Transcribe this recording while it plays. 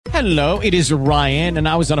Hello, it is Ryan, and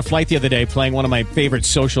I was on a flight the other day playing one of my favorite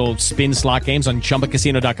social spin slot games on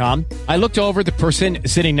ChumbaCasino.com. I looked over at the person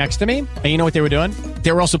sitting next to me, and you know what they were doing?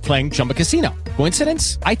 They were also playing Chumba Casino.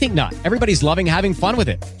 Coincidence? I think not. Everybody's loving having fun with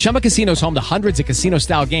it. Chumba Casino is home to hundreds of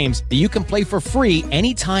casino-style games that you can play for free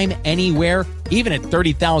anytime, anywhere, even at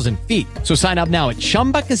 30,000 feet. So sign up now at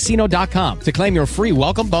ChumbaCasino.com to claim your free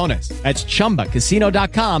welcome bonus. That's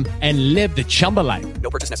ChumbaCasino.com and live the Chumba life. No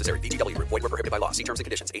purchase necessary. VGW. Void were prohibited by law. See terms and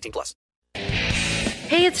conditions. 18+.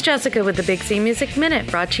 Hey, it's Jessica with the Big C Music Minute,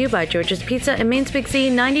 brought to you by George's Pizza and Maine's Big C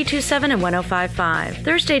 92.7 and 105.5.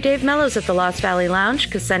 Thursday, Dave Mellows at the Lost Valley Lounge,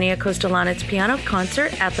 Ksenia Kostelanet's piano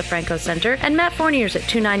concert at the Franco Center, and Matt Fournier's at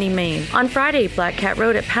 290 Main. On Friday, Black Cat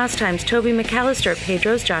Road at Pastimes, Toby McAllister at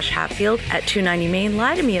Pedro's, Josh Hatfield at 290 Main,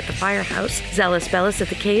 Lie to Me at the Firehouse, Zealous Bellis at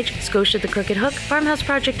the Cage, Scotia at the Crooked Hook, Farmhouse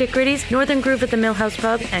Project at Gritty's, Northern Groove at the Millhouse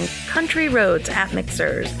Pub, and Country Roads at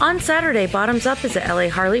Mixers. On Saturday, Bottoms Up is at LA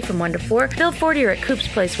Harley from 1 to 4, Phil Fortier at Coop's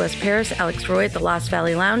Place, West Paris, Alex Roy at the Lost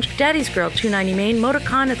Valley Lounge, Daddy's Girl 290 Main,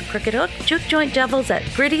 Motorcon at the Crooked Hook, Juke Joint Devils at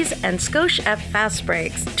Gritty's, and Scotia at Fast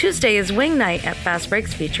Breaks. Tuesday is Wing Night at Fast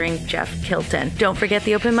Breaks featuring Jeff Kilton. Don't forget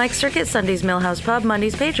the open mic circuit, Sundays Millhouse Pub,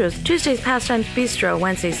 Mondays Pedro's, Tuesdays Pastimes Bistro,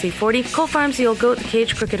 Wednesdays C40, Cole Farms, The Old Goat, The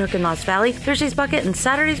Cage, Crooked Hook in Lost Valley, Thursdays Bucket, and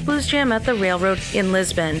Saturdays Blues Jam at the Railroad in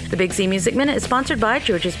Lisbon. The Big C Music Minute is sponsored by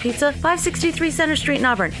George's Pizza, 563 Center Street in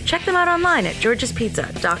Auburn. Check them out online at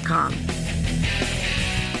georgespizza.com.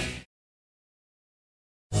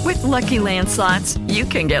 With Lucky Land Slots, you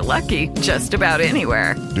can get lucky just about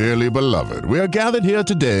anywhere. Dearly beloved, we are gathered here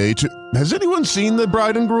today to... Has anyone seen the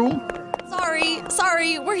bride and groom?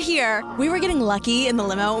 Sorry, we're here. We were getting lucky in the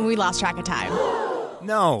limo and we lost track of time.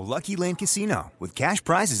 No, Lucky Land Casino, with cash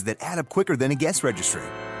prizes that add up quicker than a guest registry.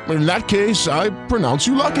 In that case, I pronounce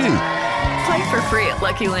you lucky. Play for free at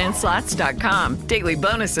LuckyLandSlots.com. Daily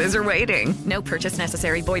bonuses are waiting. No purchase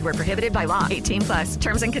necessary. Void where prohibited by law. 18+.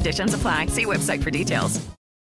 Terms and conditions apply. See website for details.